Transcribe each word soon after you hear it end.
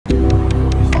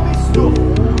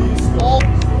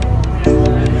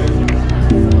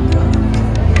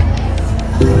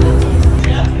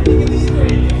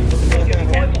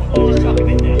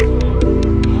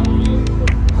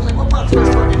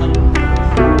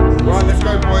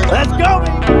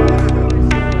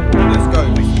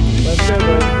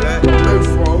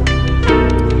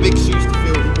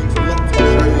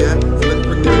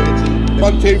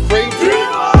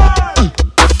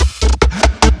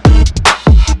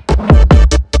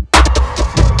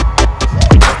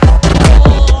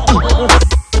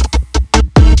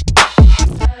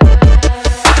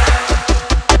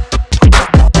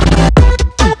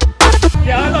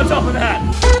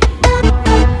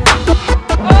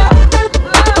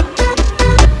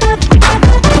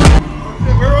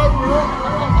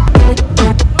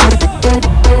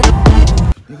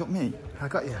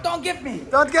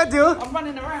Don't get you. I'm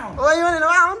running around. Why are you running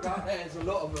around? There's a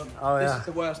lot of them. Oh, this yeah. is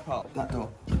the worst part. That door.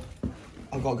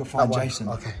 I've got to go find Jason.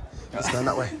 Okay. Let's go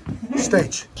that way.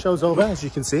 Stage. Show's over, as you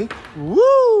can see.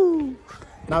 Woo!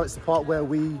 Now it's the part where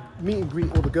we meet and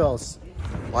greet all the girls.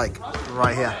 Like,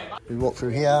 right here. We walk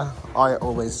through here. I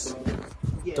always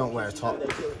don't wear a top.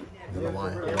 I don't know why.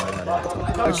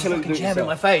 Don't fucking jam in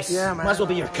my face. Yeah, man. Might as well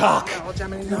be your cock. I'll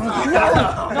jam in.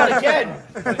 Not again.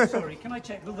 Sorry, can I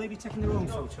check? Will they be taking their own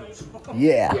photos?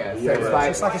 Yeah.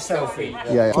 It's like a selfie.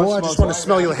 Yeah. Oh, I just want to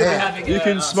smell your hair. You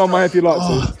can smell my hair if you like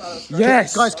to.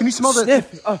 Yes. Guys, can you smell the...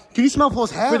 Sniff. Can you smell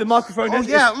Paul's hair? With the microphone. Oh,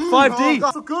 yeah. 5D. Oh,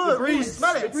 that's so good. Breeze.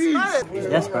 Smell it. Smell it.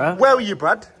 Yes, bro. Where were you,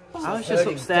 Brad? I was just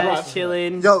upstairs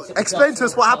chilling. Yo, explain to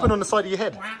us what happened on the side of your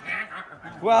head.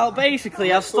 Well,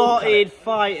 basically, I've started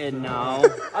fighting now.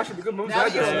 Actually, be good mums.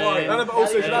 But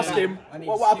also, you should ask him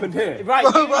what happened here. Right,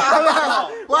 What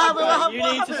happened? What happened? you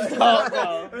need to stop,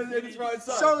 bro.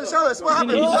 Show us what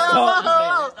happened. Whoa,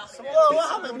 what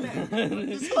happened?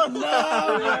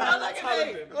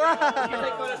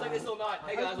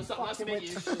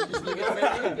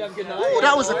 Oh,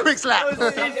 that was a quick slap.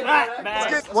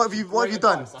 What have you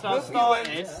done? So I've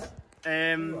started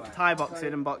Thai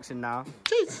boxing and boxing now.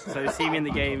 Jeez. So see me in the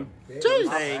game. Jeez.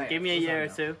 Hey, give me a year or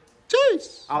two.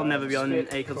 Jeez. I'll never be on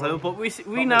Akonne's level, but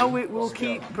we know we'll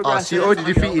keep Oh, progressing. so you already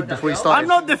defeated before you started. I'm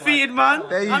not defeated, man.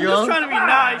 There you I'm go. just trying to be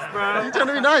nice, bro. You're trying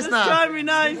to be nice now. Just trying to be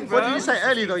nice, bro. What did you say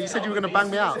earlier though? You said you were going to bang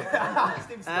me out. That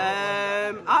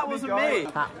wasn't me.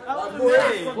 That wasn't me.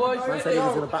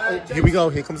 Oh, here we go.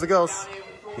 Here comes the girls.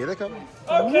 Here they come.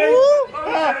 Okay.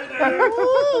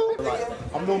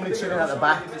 I'm normally chilling at the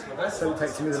back, so it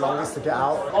takes me the longest to get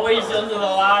out. Oh, he's under the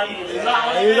light. He's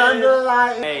under the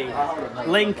light. Hey,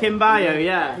 link in bio,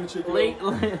 yeah. Link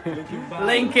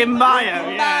in bio,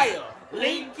 yeah.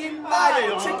 Link in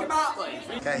bio. Check him out, please.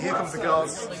 Okay, here comes the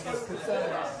girls.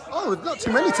 Oh, not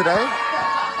too many today.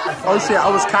 Oh shit, I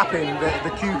was capping.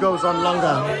 The queue goes on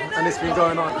longer, and it's been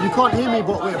going on. You can't hear me,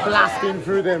 but we're blasting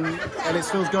through them, and it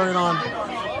still's going on.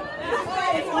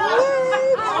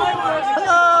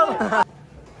 Hello.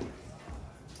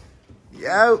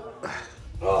 Yo.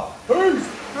 Peace.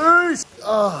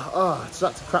 Oh, it's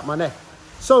about to crack my neck.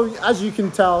 So, as you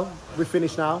can tell, we're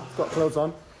finished now. Got clothes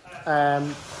on.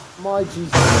 My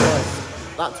Jesus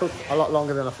Christ, that took a lot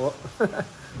longer than I thought. But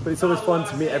it's always fun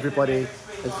to meet everybody.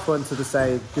 It's fun to just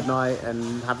say goodnight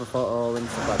and have a photo and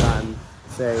stuff like that, and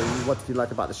say, what did you like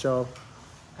about the show?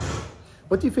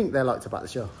 What do you think they liked about the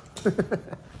show?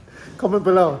 Comment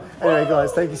below. Anyway,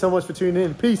 guys, thank you so much for tuning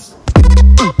in. Peace.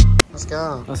 Let's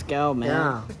go. Let's go, man.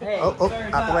 Yeah. Hey, out the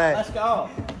way. Let's go.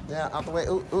 Yeah, out the way.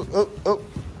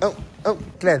 Oh.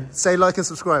 Glenn, say like and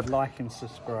subscribe. Like and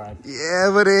subscribe. Yeah,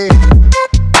 buddy.